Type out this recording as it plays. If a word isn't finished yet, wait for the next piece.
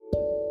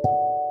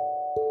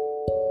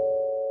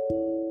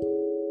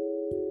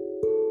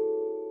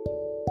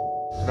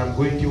I'm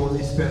going to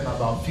only spend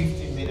about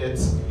 15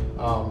 minutes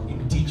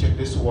in teaching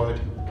this word,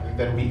 and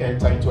then we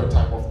enter into a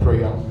time of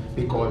prayer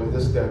because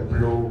this is the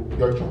blow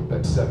your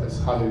trumpet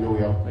service.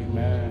 Hallelujah.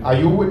 Amen. Are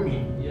you with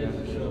me? Yes,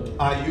 Bishop.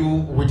 Are you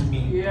with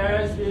me?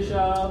 Yes,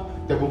 Bishop.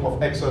 The book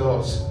of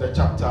Exodus, the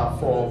chapter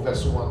 4,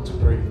 verse 1 to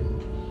 3.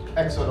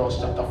 Exodus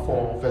chapter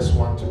 4, verse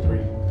 1 to 3.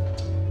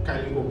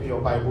 Kindly open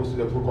your Bibles to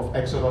the book of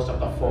Exodus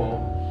chapter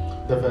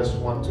 4, the verse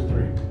 1 to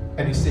 3.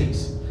 And it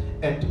says,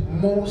 "And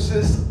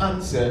Moses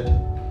answered,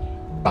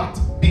 but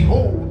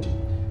behold,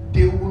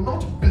 they will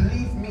not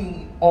believe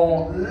me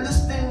or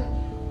listen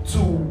to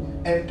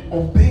and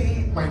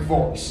obey my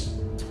voice.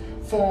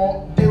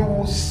 For they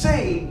will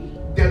say,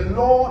 the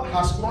Lord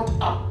has not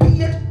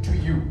appeared to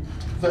you."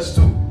 Verse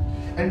 2.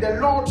 "And the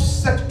Lord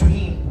said to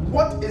him,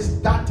 what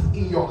is that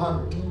in your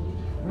hand?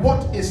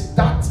 What is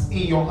that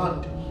in your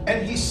hand?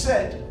 And he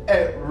said,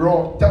 a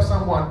rod." Tell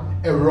someone,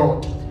 a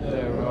rod.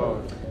 A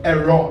rod. A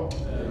rod.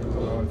 A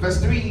rod.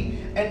 Verse 3.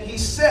 "And he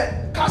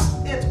said,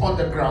 cast it on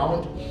the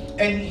ground.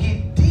 And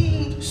he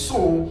did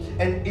so,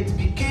 and it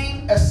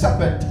became a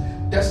serpent,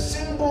 the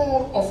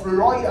symbol of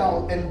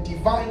royal and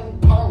divine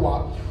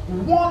power,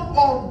 one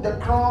on the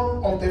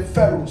crown of the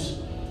Pharaohs.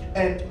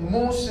 And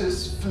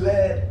Moses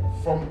fled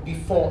from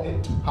before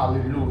it."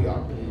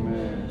 Hallelujah.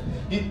 Amen.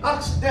 He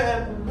asked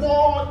them,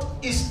 what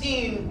is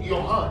in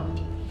your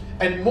hand?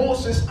 And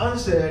Moses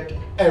answered,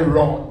 a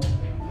rod.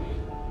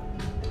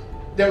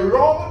 The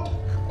rod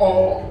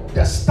or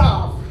the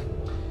staff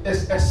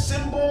is a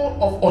symbol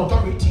of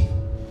authority.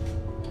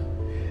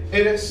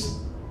 It is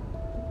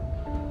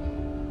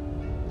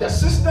the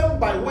system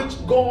by which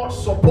God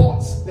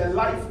supports the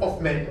life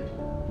of men.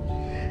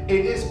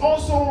 It is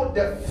also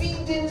the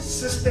feeding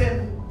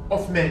system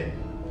of men.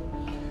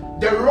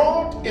 The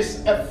rod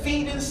is a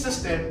feeding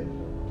system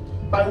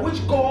by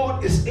which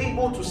God is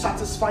able to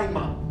satisfy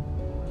man,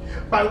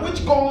 by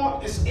which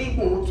God is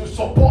able to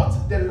support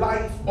the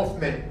life of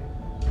men.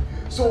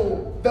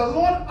 So the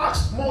Lord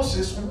asked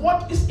Moses,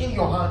 what is in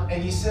your hand?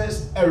 And he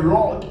says, a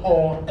rod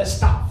or a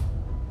staff.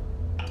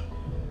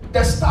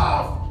 The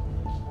staff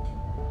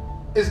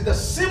is the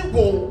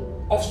symbol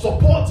of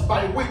support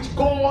by which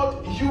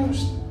God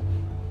used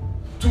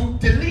to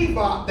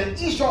deliver the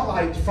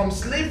Israelites from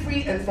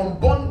slavery and from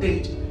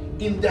bondage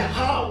in the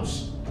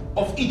house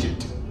of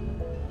Egypt.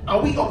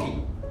 Are we okay?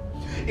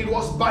 It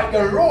was by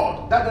the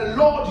rod that the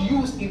Lord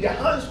used in the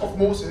hands of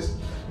Moses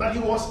that he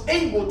was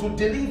able to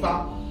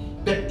deliver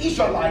the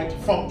Israelite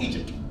from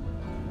Egypt.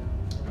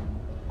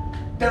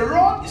 The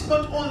rod is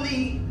not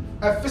only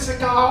a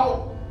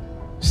physical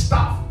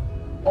staff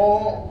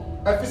or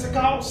a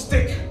physical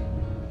stick.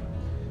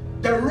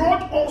 The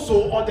rod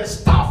also, or the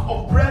staff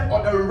of bread,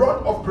 or the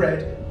rod of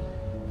bread,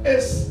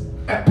 is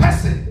a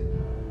person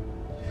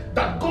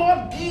that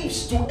God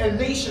gives to a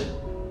nation,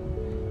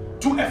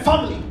 to a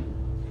family,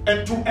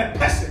 and to a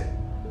person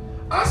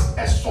as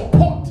a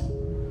support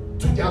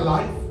to their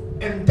life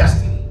and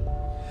destiny,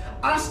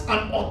 as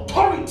an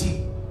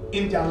authority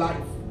in their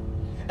life,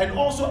 and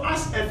also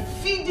as a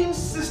feeding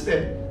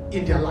system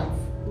in their life.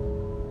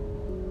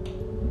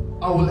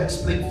 I will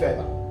explain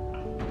further.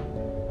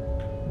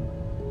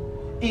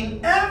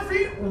 In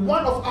every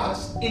one of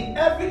us, in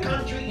every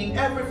country, in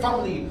every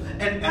family,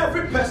 and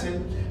every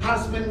person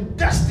has been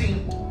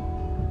destined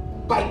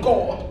by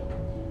God,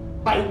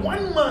 by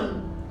one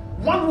man,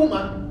 one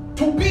woman,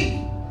 to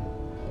be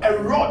a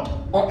rod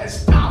or a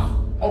staff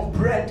of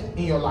bread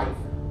in your life.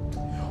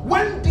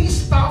 When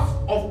this staff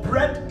of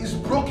bread is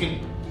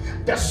broken,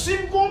 the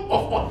symbol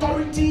of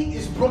authority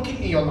is broken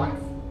in your life.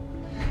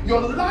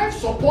 Your life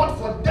support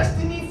for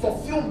destiny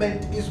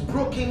fulfillment is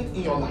broken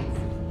in your life.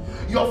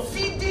 Your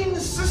feeding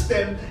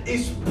system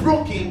is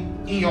broken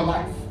in your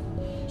life.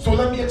 So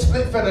let me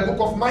explain further. The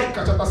book of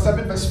Micah chapter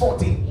 7 verse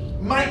 14.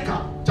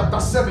 Micah chapter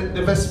 7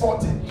 the verse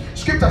 14.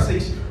 Scripture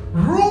says,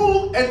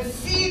 rule and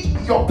feed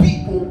your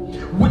people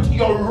with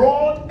your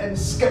rod and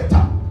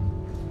scepter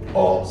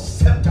or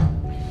scepter.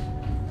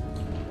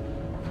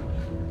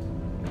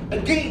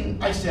 Again,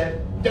 I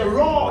said, the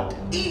rod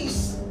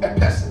is a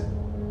person.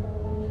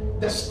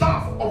 The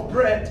staff of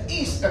bread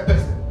is a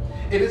person.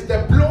 It is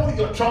the blow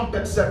your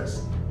trumpet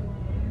service.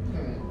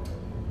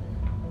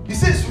 He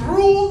says,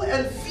 rule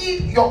and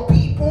feed your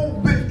people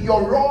with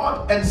your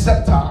rod and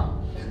scepter,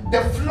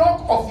 the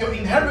flock of your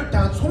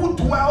inheritance who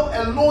dwell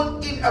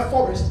alone in a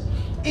forest,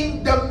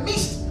 in the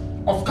midst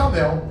of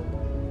Carmel,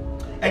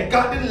 a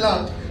garden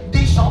land.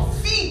 They shall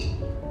feed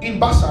in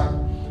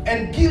Bashan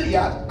and Gilead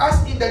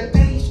as in the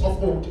days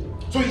of old.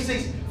 So he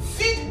says,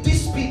 feed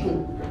these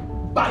people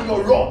by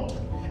your rod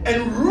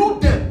and rule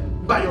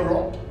them by your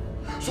rod.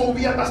 So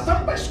we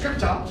understand by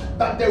scripture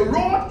that the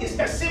rod is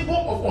a symbol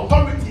of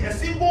authority, a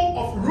symbol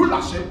of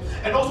rulership,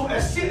 and also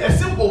a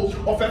symbol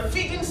of a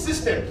feeding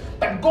system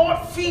that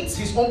God feeds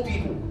his own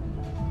people.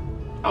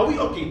 Are we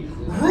okay?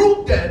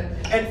 Rule them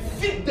and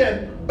feed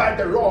them by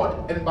the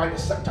rod and by the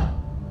scepter.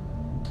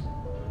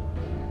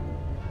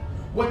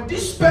 When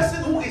this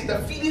person who is the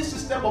feeding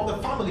system of the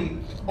family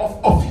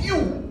of you,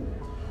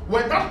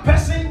 when that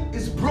person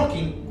is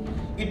broken,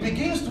 it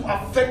begins to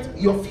affect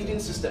your feeding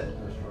system.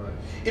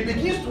 it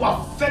begins to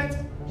affect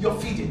your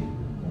feeding.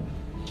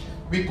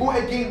 We go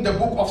again in the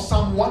book of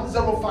Psalm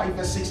 105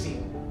 verse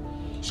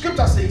 16.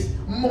 Scripture says,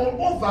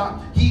 moreover,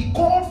 he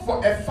called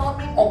for a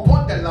famine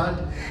upon the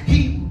land.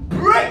 He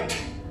break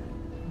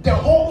the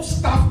whole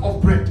staff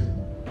of bread.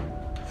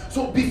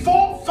 So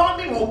before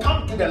famine will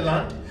come to the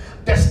land,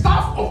 the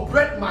staff of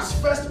bread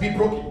must first be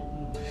broken.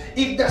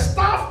 If the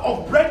staff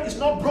of bread is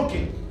not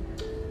broken,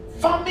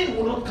 famine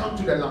will not come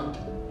to the land.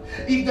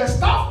 If the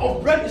staff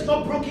of bread is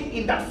not broken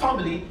in that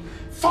family,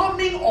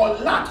 famine or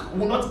lack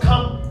will not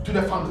come to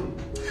the family.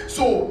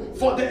 So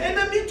for the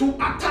enemy to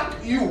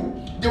attack you,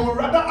 they will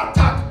rather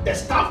attack the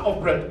staff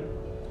of bread.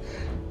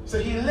 So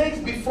he lays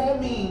before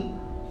me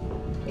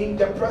in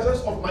the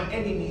presence of my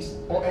enemies,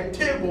 or a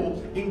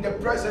table in the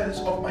presence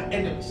of my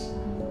enemies.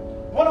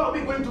 What are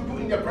we going to do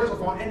in the presence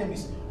of our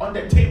enemies? On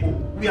the table,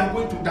 we are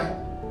going to die.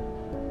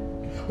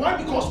 Why?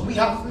 Because we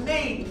have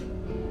made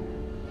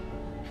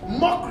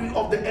mockery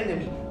of the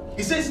enemy.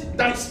 He says,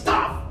 thy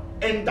staff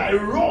and thy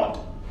rod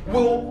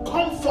will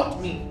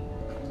comfort me.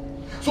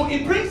 So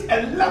it brings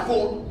a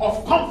level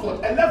of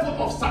comfort, a level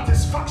of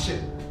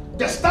satisfaction.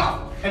 The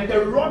staff and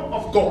the rod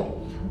of God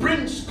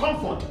brings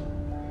comfort.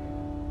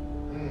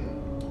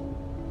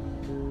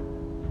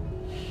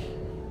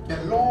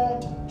 The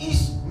Lord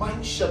is my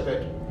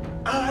shepherd,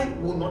 I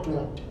will not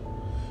want.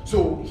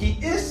 So he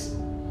is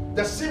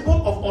the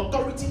symbol of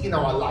authority in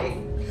our life.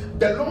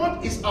 The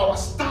Lord is our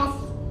staff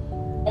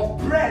of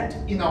bread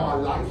in our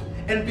life.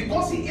 And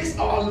because he is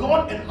our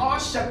Lord and our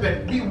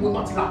shepherd, we will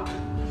not lack.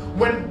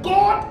 When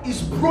God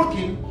is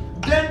broken,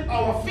 then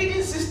our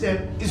feeding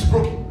system is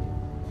broken.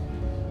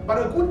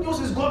 But the good news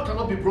is God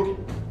cannot be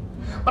broken.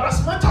 But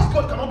as much as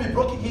God cannot be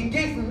broken, he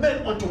gave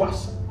men unto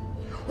us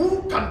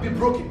who can be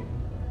broken.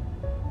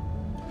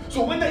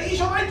 So when the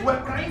Israelites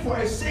were crying for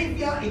a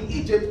savior in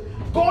Egypt,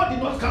 God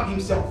did not come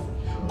himself.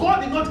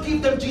 God did not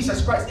give them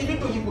Jesus Christ, even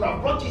though he could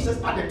have brought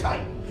Jesus at the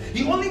time.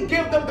 He only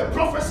gave them the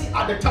prophecy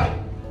at the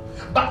time.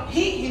 But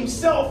he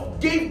himself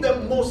gave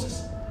them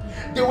Moses.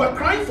 They were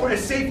crying for a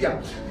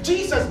savior.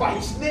 Jesus by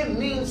his name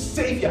means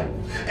savior,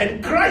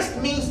 and Christ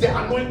means the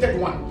anointed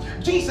one.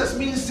 Jesus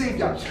means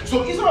savior.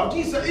 So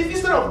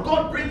instead of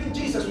God bringing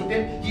Jesus to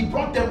them, he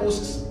brought them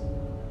Moses.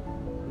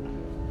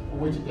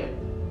 Wait there.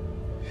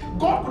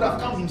 God could have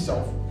come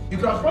himself. He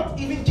could have brought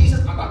even Jesus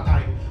at that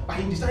time, but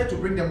he decided to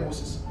bring them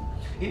Moses.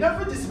 In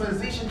every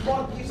dispensation,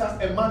 God gives us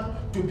a man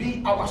to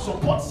be our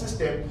support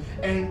system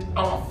and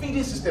our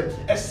feeding system,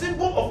 a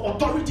symbol of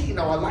authority in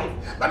our life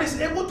that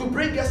is able to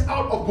bring us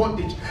out of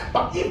bondage.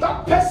 But if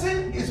that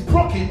person is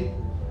broken,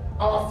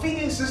 our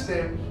feeding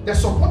system, the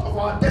support of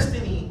our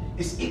destiny,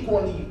 is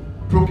equally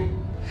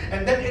broken.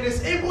 And then it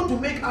is able to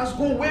make us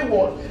go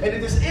wayward, and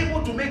it is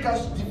able to make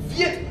us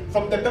deviate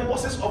from the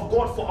purposes of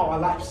God for our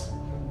lives.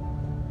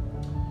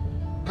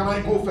 Can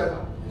I go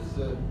further? Yes,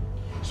 sir.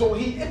 So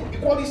he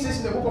equally says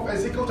in the book of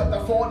Ezekiel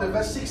chapter 4 and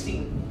verse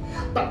 16,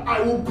 but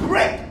I will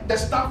break the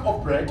staff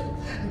of bread,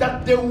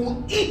 that they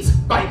will eat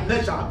by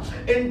measure,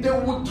 and they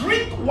will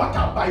drink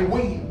water by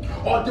weighing,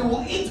 or they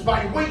will eat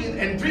by weighing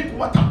and drink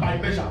water by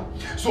measure.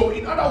 So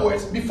in other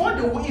words, before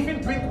they will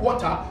even drink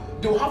water,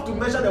 they will have to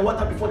measure the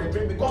water before they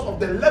drink, because of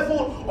the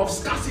level of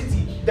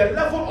scarcity, the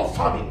level of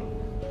famine,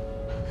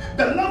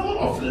 the level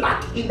of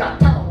lack in that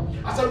town.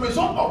 As a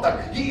result of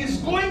that, he is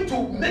going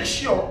to make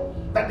sure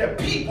that the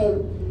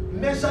people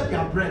measure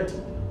their bread.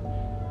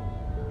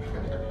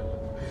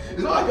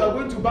 It's not like you are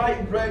going to buy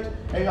bread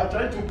and you are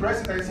trying to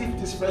press it and see if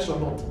it is fresh or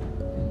not.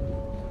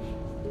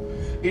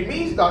 It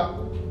means that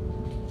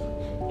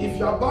if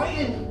you are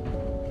buying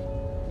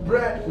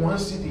bread 1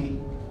 cedi,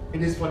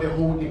 it is for the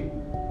whole day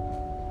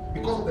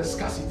because of the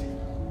scarcity.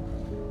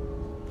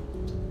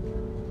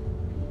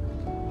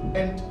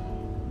 And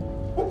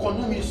who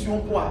can you miss your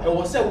poor? It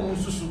was said,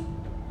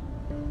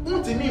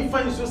 Untimi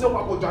find so say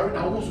wako jare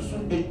na wo susu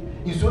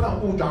iso na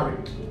wo jare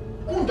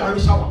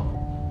shower.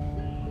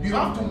 You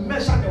have to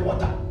measure the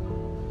water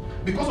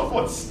because of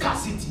what?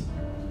 Scarcity.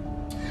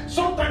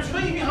 Sometimes you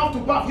don't even have to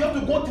bath. You have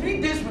to go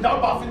 3 days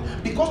without bathing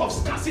because of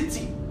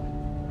scarcity.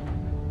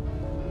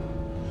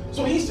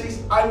 So he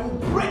says, I will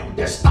break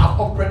the staff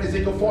of bread,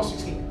 Ezekiel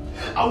 4:16.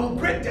 I will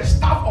break the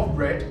staff of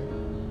bread,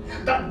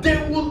 that they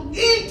will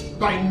eat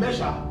by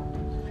measure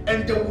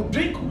and they will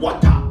drink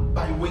water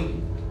by weighing.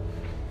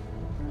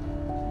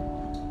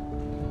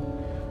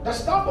 The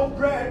staff of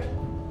bread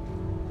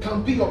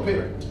can be your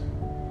parent.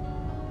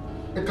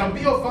 It can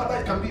be your father,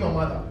 it can be your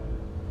mother.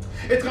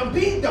 It can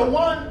be the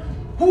one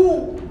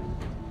who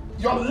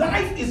your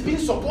life is being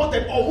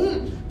supported, or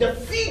whom the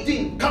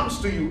feeding comes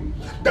to you.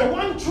 The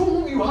one through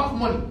whom you have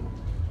money.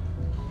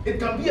 It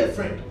can be a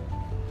friend.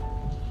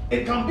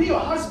 It can be your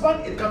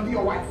husband, it can be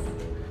your wife.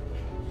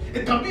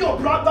 It can be your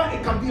brother,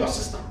 it can be your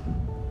sister.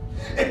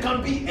 It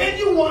can be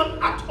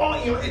anyone at all.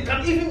 It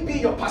can even be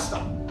your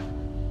pastor,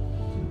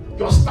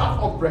 your staff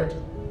of bread.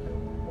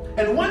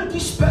 And when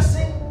this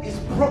person is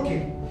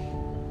broken,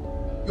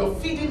 your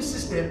feeding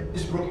system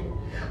is broken.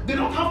 They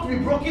don't have to be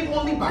broken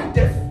only by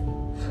death.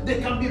 They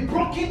can be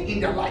broken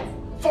in their life.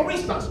 For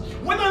instance,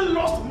 when I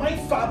lost my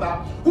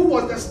father, who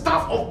was the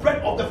staff of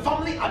bread of the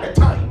family at the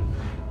time,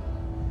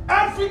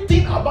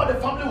 everything about the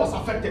family was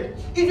affected.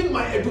 Even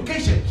my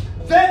education.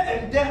 There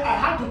and there, I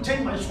had to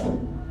change my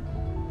school.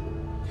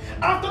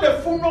 After the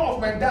funeral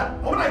of my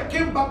dad, when I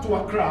came back to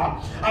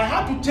Accra, I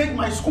had to change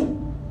my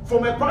school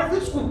from a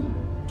private school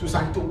to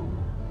Saito.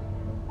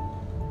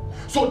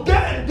 So there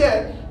and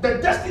there, the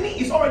destiny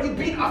is already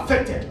being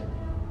affected.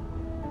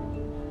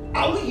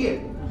 Are we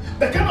here?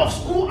 The kind of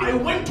school I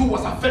went to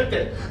was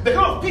affected. The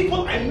kind of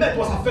people I met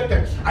was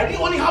affected. I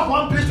didn't only have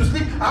one place to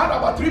sleep. I had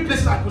about 3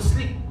 places I could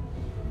sleep.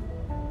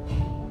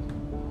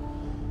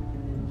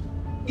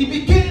 It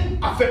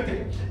became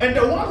affected. And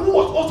the one who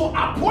was also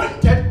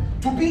appointed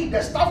to be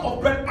the staff of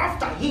bread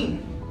after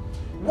him,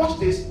 watch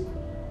this,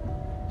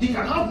 he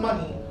can have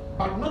money,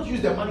 but not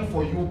use the money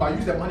for you, but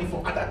use the money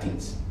for other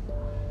things.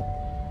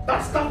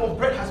 That staff of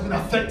bread has been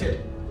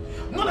affected.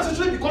 Not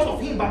necessarily because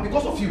of him, but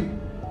because of you.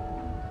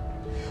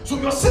 So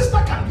your sister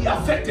can be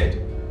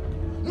affected.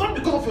 Not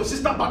because of your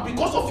sister, but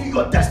because of you,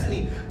 your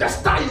destiny, the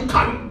star you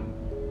carry.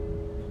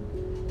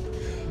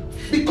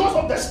 Because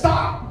of the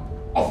star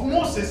of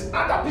Moses,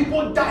 other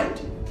people died.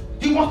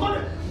 They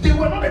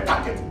were not a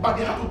target, but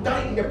they had to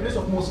die in the place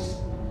of Moses.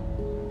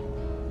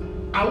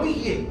 Are we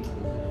here?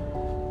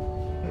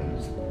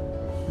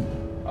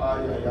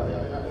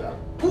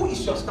 Who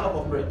is your staff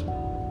of bread?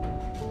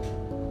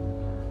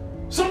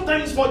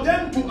 Sometimes for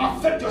them to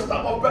affect your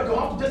staff of bread, you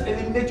have to just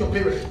eliminate your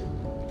parents.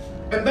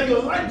 And then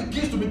your life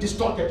begins to be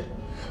distorted.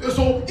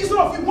 So instead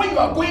of you, when you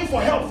are going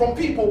for help from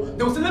people,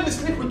 they will say, let me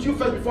sleep with you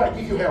first before I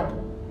give you help.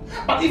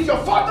 But if your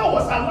father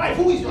was alive,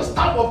 who is your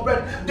staff of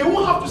bread, they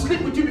won't have to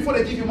sleep with you before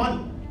they give you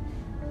money.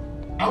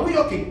 Are we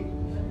okay?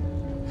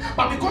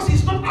 But because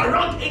he's not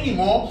around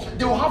anymore,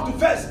 they will have to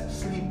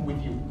first sleep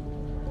with you.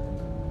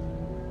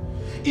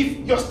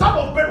 If your staff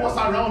of bread was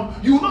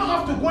around, you will not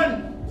have to go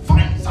and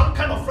find some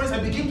kind of friends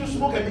and begin to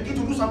smoke and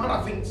begin to do some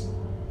other things.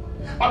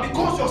 But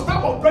because your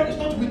staff of bread is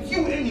not with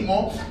you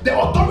anymore, the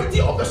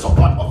authority of the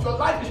support of your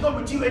life is not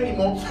with you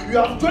anymore, you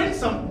have joined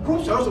some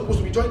groups you're not supposed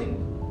to be joining.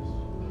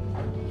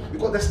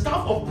 Because the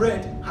staff of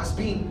bread has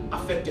been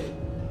affected.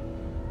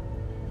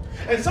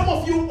 And some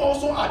of you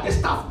also are the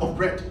staff of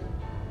bread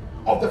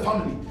of the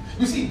family.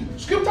 You see,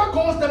 scripture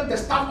calls them the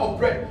staff of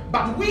bread,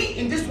 but we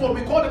in this world,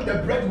 we call them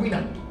the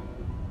breadwinner.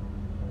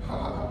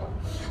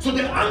 So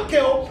the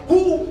uncle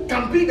who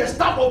can be the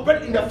staff of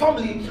bread in the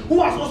family,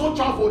 who has also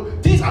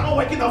traveled, things are not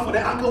working out for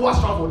the uncle who has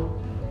traveled.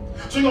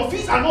 So your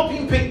fees are not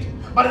being paid.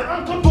 But the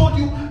uncle told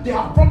you they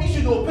have promised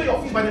you they will pay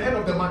your fees by the end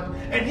of the month.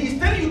 And he's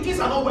telling you things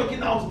are not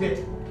working out there.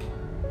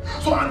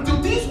 So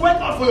until things work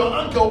out for your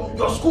uncle,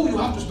 your school, you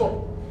have to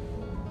stop.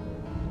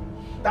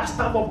 That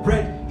staff of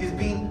bread is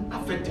being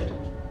affected.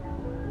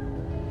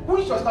 Who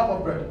is your staff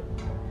of bread?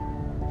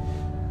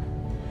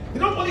 They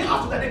don't only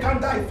have to that they can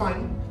die,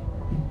 fine.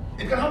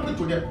 It can happen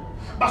to them.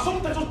 But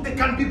sometimes they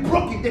can be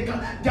broken.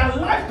 Their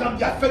life can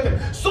be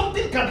affected.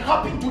 Something can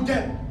happen to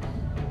them.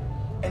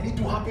 And it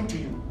will happen to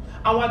you.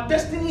 Our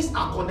destinies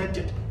are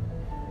connected.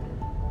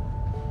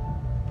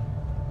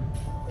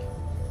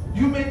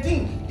 You may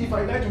think, if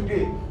I die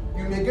today,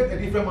 you may get a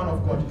different man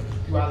of God.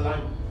 You are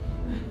lying.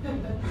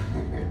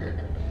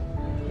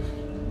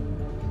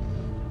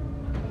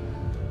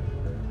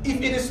 If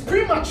it is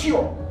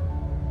premature,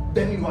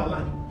 then you are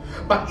lying.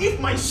 But if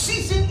my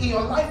season in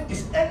your life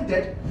is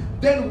ended,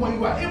 then when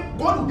you are able,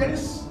 God will then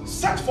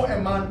search for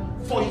a man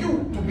for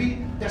you to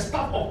be the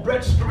staff of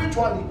bread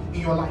spiritually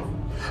in your life.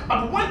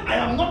 But when I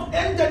am not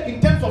ended in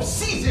terms of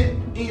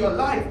season in your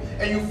life,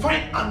 and you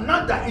find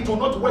another, it will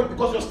not work,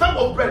 because your staff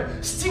of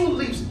bread still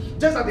lives,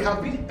 just as they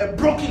have been a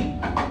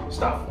broken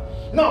staff.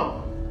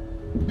 Now,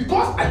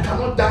 because I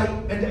cannot die,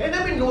 and the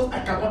enemy knows I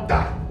cannot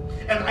die,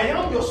 and I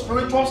am your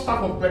spiritual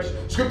staff of bread.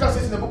 Scripture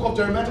says in the book of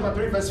Jeremiah chapter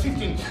 3 verse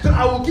 15, that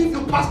I will give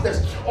you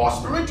pastors or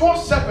spiritual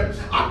servants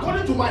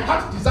according to my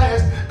heart's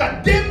desires,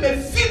 that they may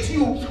feed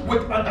you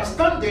with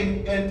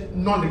understanding and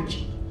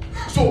knowledge.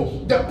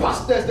 So the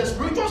pastors, the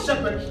spiritual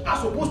shepherds, are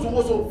supposed to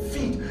also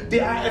feed. They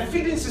are a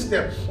feeding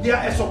system. They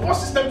are a support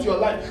system to your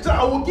life. So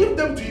I will give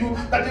them to you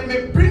that they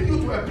may bring you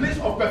to a place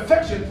of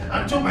perfection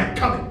until my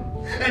coming.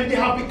 And they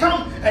have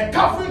become a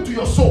covering to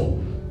your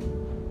soul.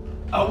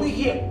 Are we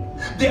here?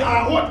 They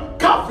are what?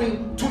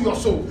 Covering to your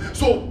soul.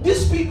 So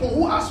these people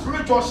who are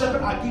spiritual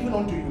shepherds are given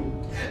unto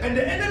you. And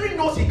the enemy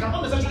knows he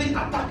cannot necessarily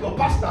attack your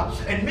pastor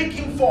and make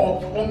him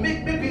fall or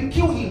maybe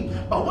kill him.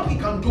 But what he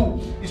can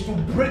do is to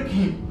break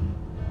him.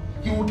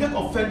 He will get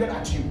offended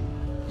at you.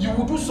 You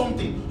will do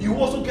something, you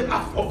will also get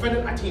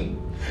offended at him.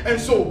 And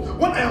so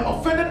when I am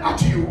offended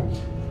at you,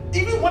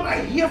 even when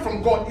I hear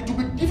from God, it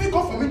will be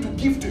difficult for me to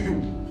give to you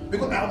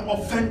because I am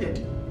offended.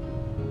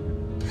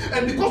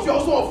 And because you're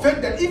also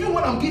offended, even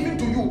when I'm giving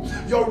to you,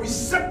 your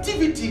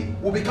receptivity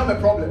will become a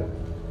problem.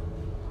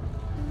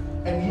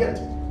 And yet,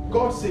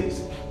 God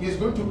says He is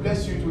going to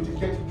bless you to the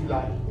 10th of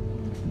July.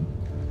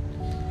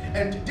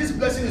 And this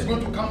blessing is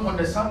going to come on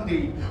the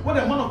Sunday when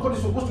the man of God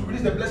is supposed to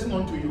release the blessing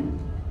unto you.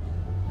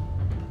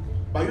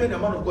 But you and the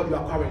man of God, you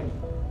are quarreling.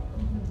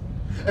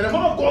 And the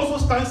man of God also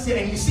stands here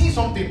and he sees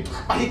something,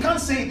 but he can't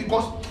say it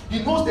because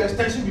he knows there's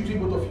tension between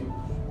both of you.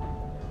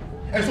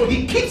 And so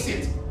he keeps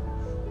it.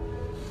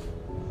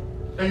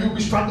 And you'll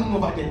be struggling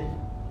over there.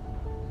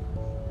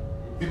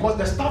 Because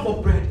the staff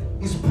of bread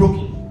is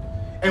broken.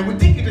 And we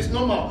think it is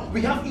normal.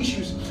 We have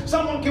issues.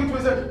 Someone came to me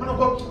and said, man of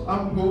God,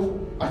 I'm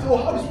go. I said, oh,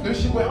 how is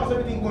relationship going? How's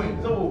everything going?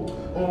 He said,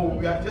 oh,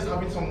 we are just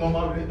having some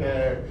normal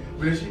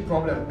relationship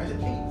problem. I said,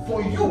 hey,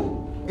 for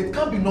you, it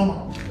can't be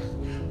normal.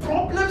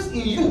 Problems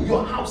in you,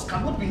 your house,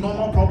 cannot be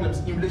normal problems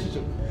in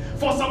relationship.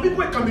 For some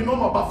people, it can be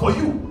normal, but for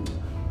you,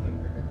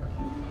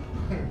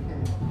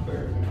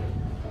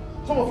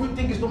 some of you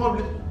think it's normal.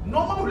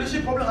 Normal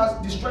relationship problem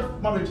has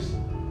destroyed marriages.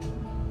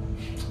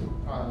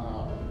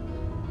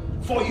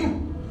 For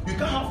you, you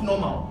can't have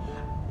normal.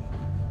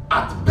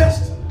 At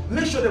best,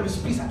 make sure there is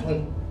peace at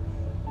home.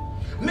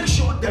 Make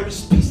sure there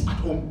is peace at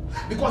home.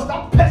 Because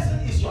that person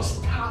is your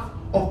staff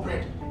of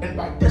bread. And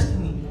by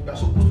destiny, you are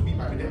supposed to be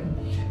by them.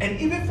 And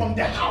even from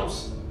the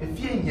house, if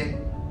you ain't yet,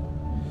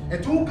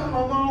 and you can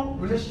normal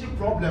relationship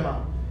problem,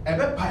 and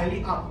be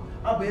piling up,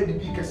 I'll be able to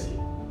be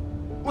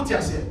what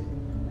you say?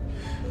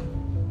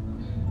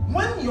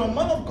 When your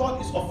man of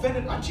God is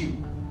offended at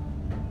you,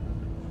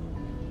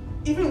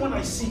 even when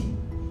I see,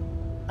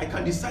 I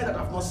can decide that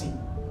I've not seen.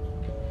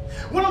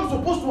 When I'm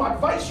supposed to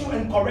advise you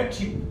and correct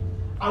you,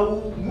 I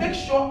will make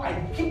sure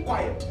I keep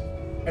quiet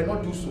and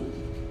not do so.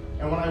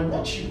 And when I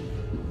watch you,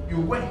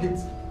 you go and hit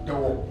the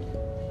wall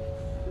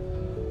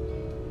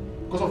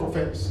because of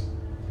offense.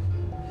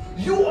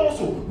 You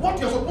also, what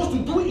you're supposed to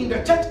do in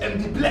the church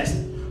and be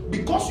blessed,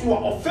 because you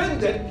are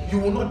offended, you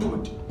will not do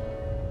it.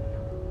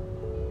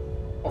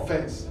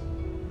 Offense.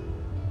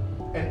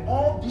 And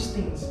all these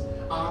things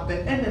are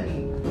the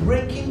enemy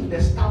breaking the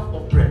staff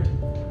of bread,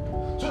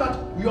 so that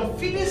your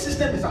feeding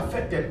system is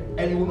affected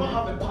and you will not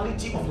have a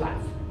quality of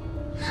life.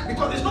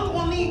 Because it's not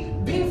only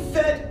being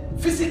fed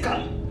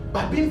physically,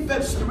 but being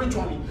fed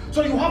spiritually.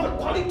 So you have a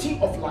quality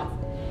of life.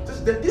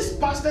 These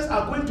pastors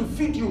are going to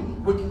feed you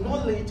with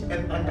knowledge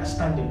and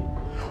understanding.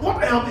 What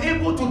I am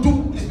able to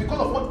do is because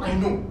of what I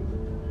know.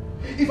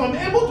 If I'm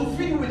able to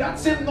feed you with that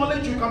same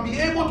knowledge, you can be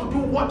able to do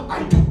what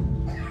I do.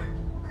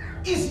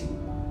 Easy.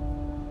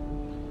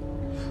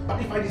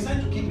 But if I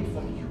decide to keep it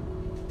from you,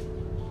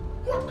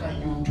 what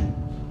can you do?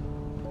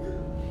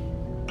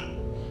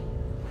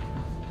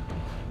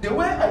 The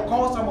way I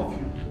call some of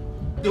you,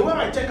 the way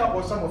I check up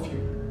on some of you,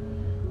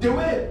 the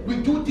way we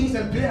do things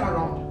and play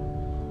around,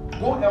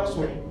 go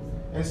elsewhere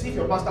and see if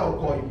your pastor will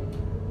call you.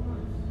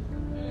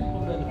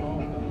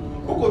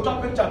 Who go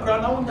to picture?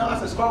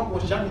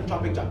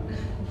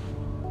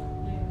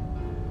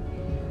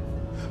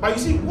 But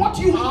you see, what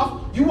you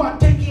have, you are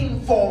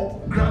taking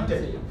for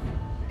granted.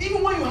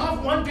 Even when you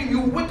have one thing,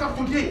 you wake up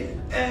today,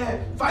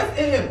 5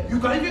 a.m., you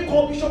can even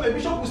call Bishop, and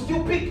Bishop will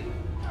still pick.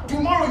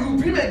 Tomorrow you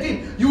dream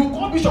again, you will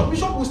call Bishop,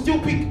 Bishop will still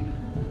pick.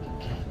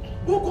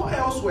 Who go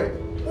elsewhere?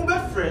 Who be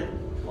friend?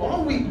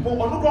 Or week, or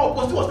no go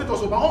post was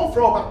status, but on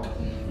fraud back.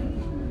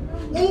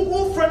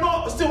 Who friend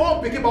not still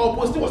on picking, but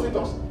post was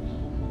status?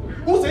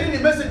 Who sending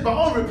the message but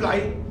on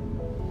reply?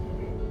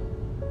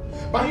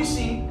 But you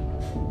see,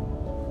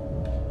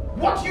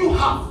 what you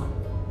have,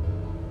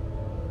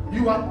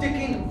 you are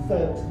taking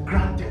for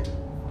granted.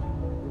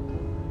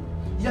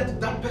 Yet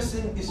that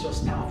person is your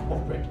staff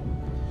of bread.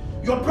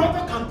 Your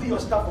brother can be your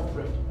staff of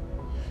bread.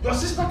 Your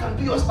sister can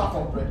be your staff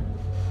of bread.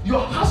 Your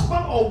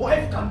husband or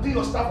wife can be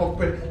your staff of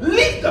bread.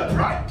 Leave the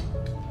pride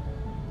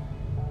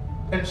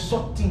and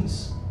sort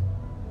things.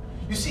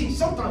 You see,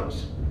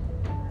 sometimes,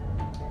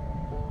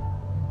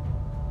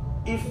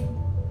 if,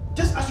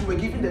 just as you were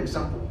giving the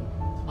example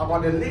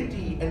about the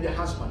lady and the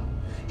husband,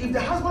 if the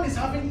husband is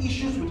having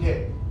issues with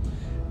her,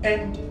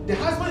 and the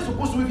husband is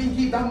supposed to even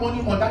give that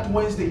money on that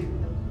Wednesday,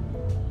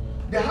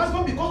 the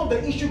husband, because of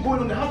the issue going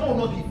on, the husband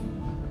will not give.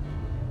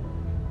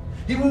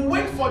 He will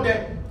wait for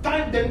the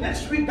time, the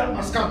next week that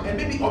must come, and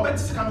maybe Obed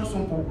Sikano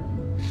Sompo.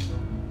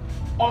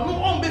 Or no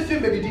on Befi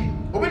Baby,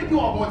 Obed do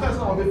our money,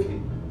 not Befi.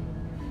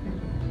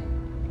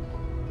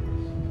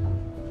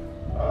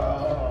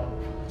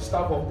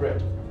 Staff of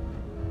bread.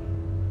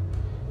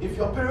 If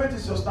your parent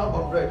is your staff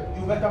of bread,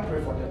 you better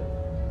pray for them.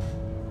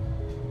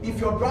 If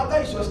your brother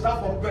is your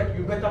staff of bread,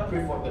 you better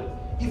pray for them.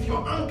 If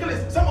your uncle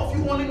is, some of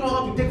you only know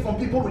how to take from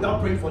people without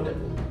praying for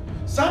them.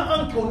 Some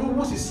uncle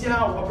knows is here.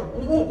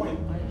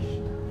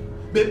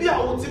 Baby, I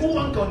will say,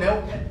 uncle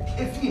now,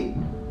 if he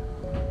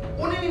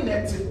only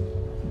net it.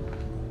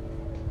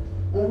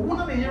 Or one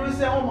of the years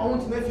say, oh, my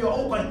own nephew,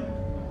 open.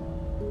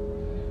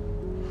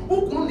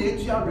 Who couldn't hate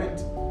your rent?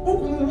 Who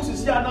couldn't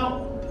use here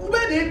now?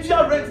 Where they hate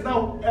your rent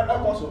now?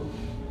 Also.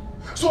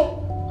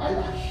 So,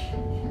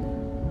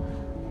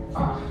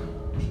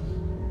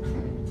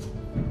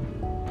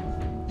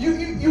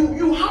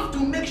 You have to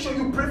make sure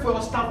you pray for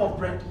your staff of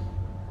bread.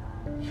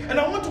 And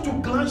I want you to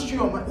glance through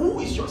your mind. Who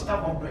is your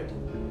staff of bread?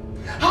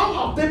 How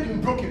have they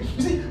been broken?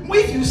 You see,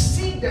 if you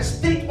see the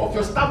state of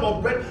your staff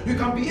of bread, you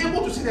can be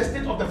able to see the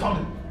state of the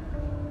family.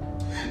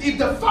 If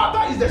the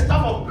father is the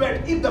staff of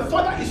bread, if the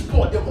father is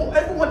poor,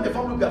 everyone in the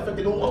family will be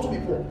affected. They will also be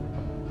poor.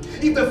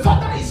 If the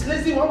father is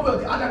lazy one way or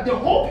the other, the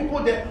whole people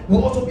there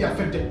will also be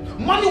affected.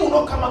 Money will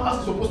not come out as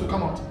it's supposed to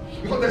come out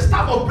because the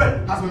staff of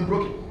bread has been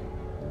broken.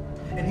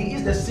 And he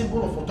is the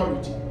symbol of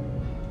authority.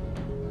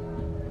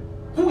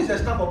 Who is the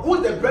staff of? Who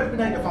is the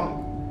breadwinner in the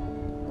family?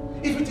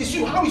 If it is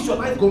you, how is your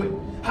life going?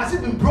 Has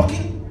it been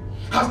broken?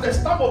 Has the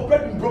staff of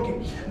bread been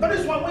broken? That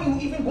is why when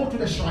you even go to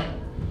the shrine,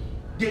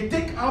 they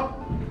take up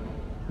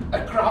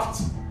a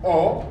craft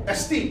or a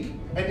stick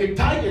and they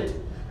tie it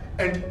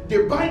and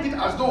they bind it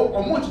as though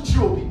on one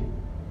chirobi.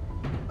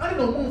 I don't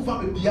know move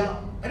for Bia,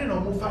 I don't know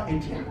move for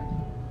Adrian.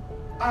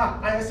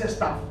 ISS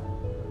staff.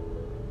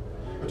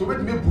 To wait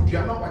me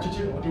Budia, not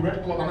watching or the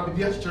red cloth and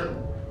the BS channel.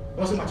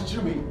 Also, my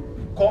chirobi.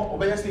 Call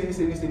obey say.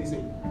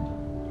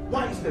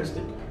 Why is there a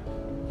stick?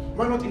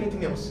 Why not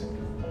anything else?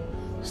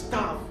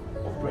 Staff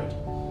of bread.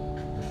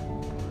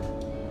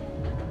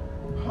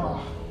 I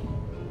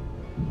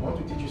want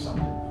to teach you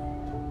something,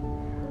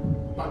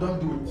 but don't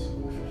do it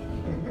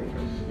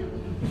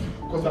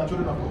because you are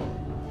children of God.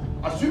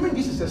 Assuming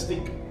this is a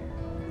stick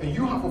and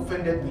you have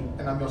offended me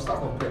and I'm your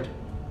staff of bread,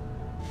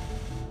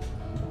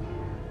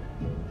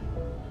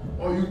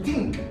 or you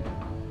think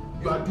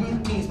you are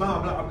doing things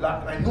blah blah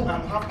blah, and I know I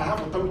have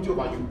authority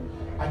over you,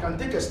 I can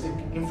take a stick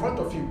in front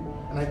of you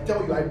and I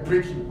tell you I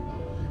break you.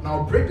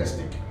 Now break the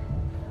stick.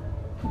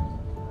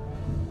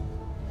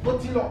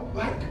 But you know,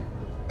 like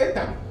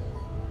Eta.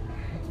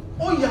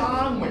 Oh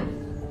yeah,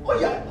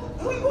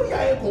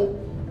 echo.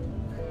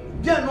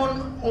 Yeah,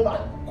 non over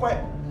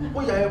quiet.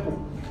 Oh yeah, echo.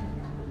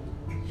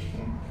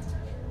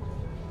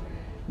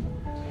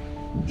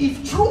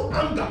 If through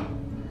anger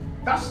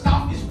that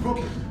staff is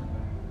broken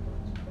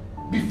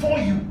before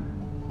you,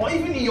 or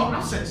even in your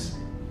absence,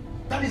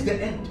 that is the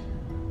end.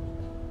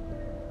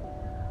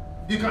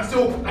 You can say,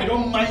 oh, I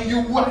don't mind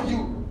you, who are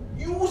you?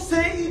 You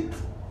say it.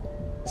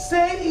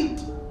 Say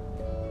it.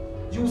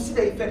 You will see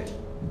the effect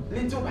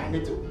little by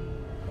little.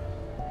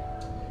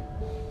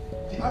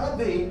 The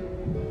other day,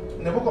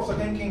 in the book of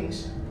 2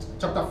 Kings,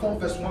 chapter 4,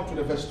 verse 1 to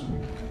the verse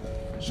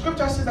 2,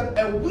 scripture says that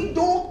a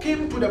widow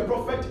came to the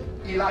prophet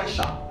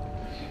Elisha,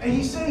 and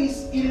he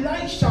says,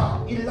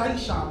 Elisha,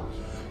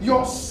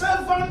 your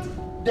servant,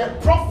 the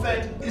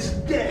prophet, is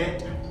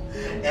dead,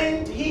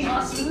 and he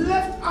has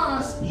left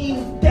us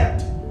in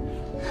debt,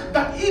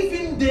 that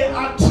even they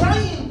are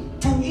trying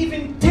to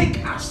even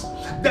take us.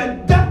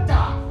 The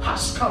debtor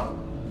has come.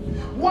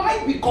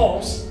 Why?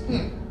 Because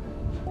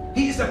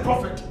he is a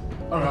prophet.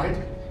 All right,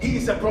 he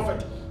is a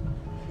prophet.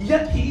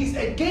 Yet he is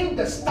again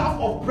the staff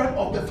of bread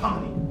of the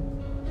family.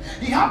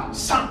 He had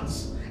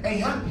sons and he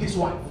had his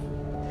wife.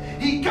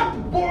 He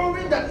kept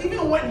borrowing that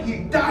even when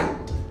he died,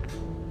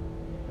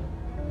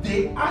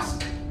 they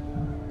asked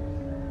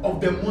of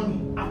the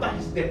money after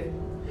his death.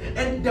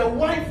 And the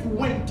wife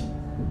went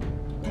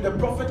to the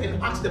prophet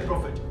and asked the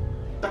prophet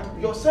that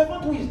your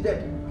servant who is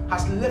dead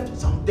has left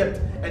some debt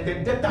and the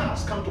debtor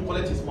has come to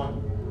collect his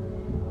money.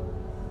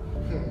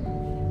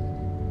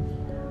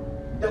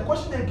 The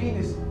question again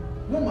is,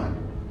 woman,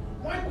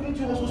 why couldn't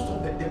you also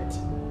stop the debt?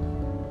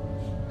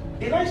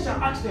 Elisha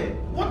asked her,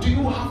 what do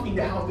you have in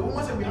the house? The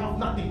woman said, we have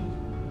nothing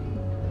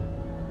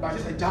but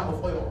just a jar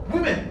of oil.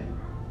 Women,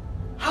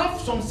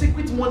 have some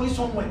secret money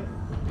somewhere.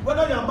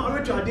 Whether you are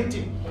married or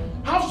dating,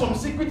 have some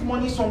secret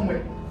money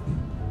somewhere.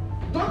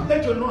 Don't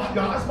let your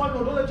husband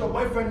know, don't let your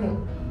boyfriend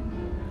know.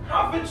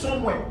 Have it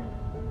somewhere.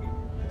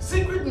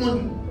 Secret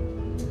money.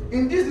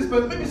 In this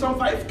display, maybe some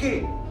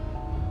 5K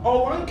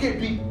or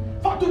 1KB.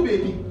 Fatu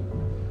baby.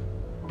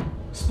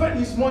 Spend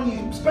his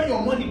money, spend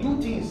your money,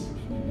 do things.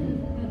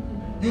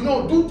 You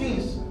know, do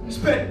things.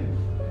 Spend.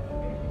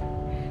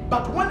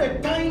 But when the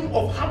time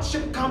of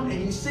hardship comes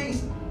and he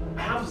says,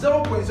 I have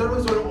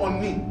 0.00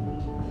 on me.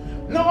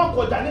 Now I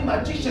call Danny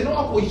magician, no,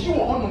 I call you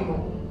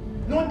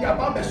on no, they are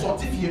about the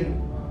certificate.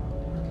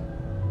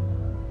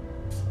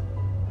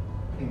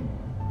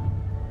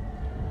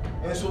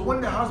 And so when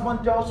the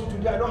husband tells you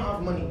today, I don't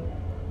have money,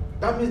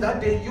 that means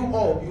that day you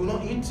will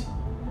not eat.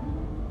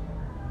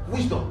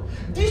 Wisdom.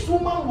 This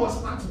woman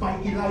was asked by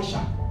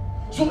Elisha,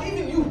 so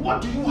even you,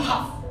 what do you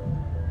have?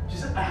 She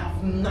said, I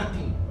have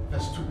nothing.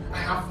 Verse 2, I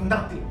have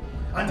nothing.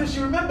 Until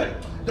she remembered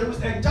there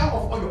was a jar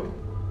of oil.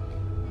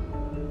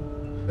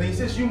 Then he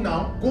says, you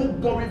now go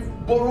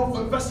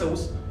borrow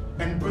vessels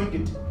and bring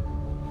it.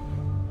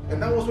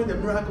 And that was when the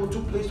miracle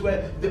took place,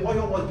 where the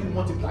oil was being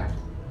multiplied.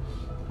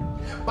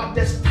 But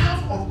the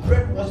staff of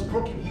bread was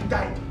broken. He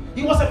died.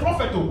 He was a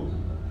prophet though.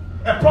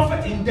 A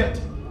prophet in debt.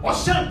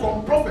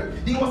 Oshenko, prophet.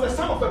 He was the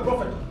son of a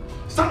prophet.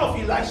 Son of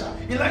Elisha.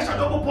 Elisha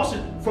double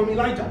portion from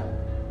Elijah.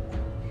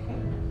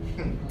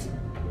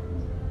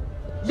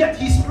 Yet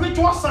his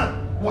spiritual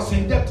son was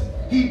in debt.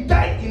 He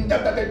died in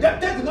debt that the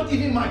debtor did not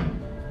even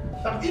mind.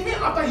 That even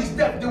after his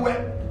death, they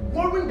were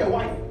worrying the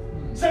wife.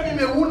 Say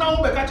me who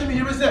now be catching me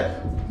here say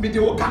me de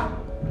woka.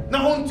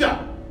 Now what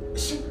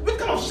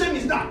kind of shame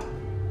is that?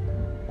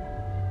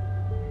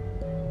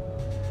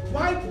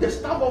 Why the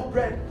staff of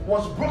bread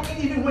was broken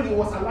even when he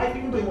was alive,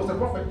 even though he was a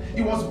prophet?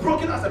 He was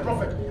broken as a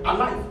prophet,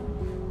 alive.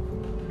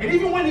 And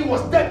even when he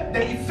was dead,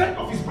 the effect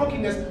of his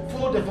brokenness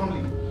followed the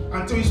family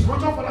until his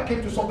spiritual father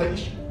came to solve the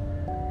issue.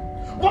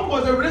 What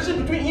was the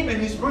relation between him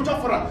and his spiritual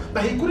father?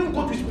 That he couldn't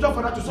go to his spiritual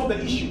father to solve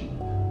the issue,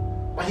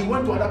 but he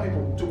went to other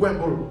people to go and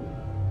borrow.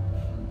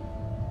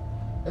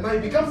 And now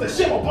it becomes a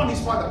shame upon his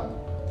father.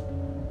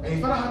 And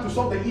his father had to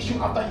solve the issue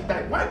after he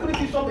died. Why couldn't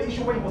he solve the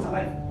issue when he was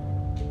alive?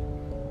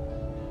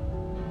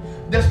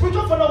 The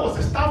spiritual father was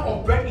the staff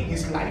of bread in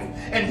his life,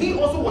 and he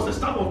also was the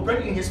staff of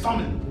bread in his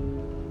family.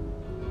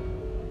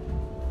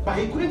 But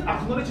he couldn't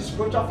acknowledge his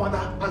spiritual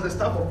father as the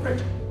staff of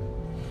bread.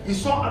 He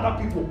saw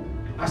other people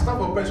as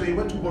staff of bread, so he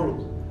went to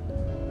borrow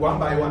one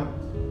by one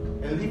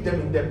and leave them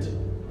in debt.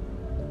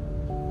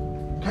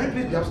 Can you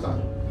please be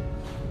upstanding?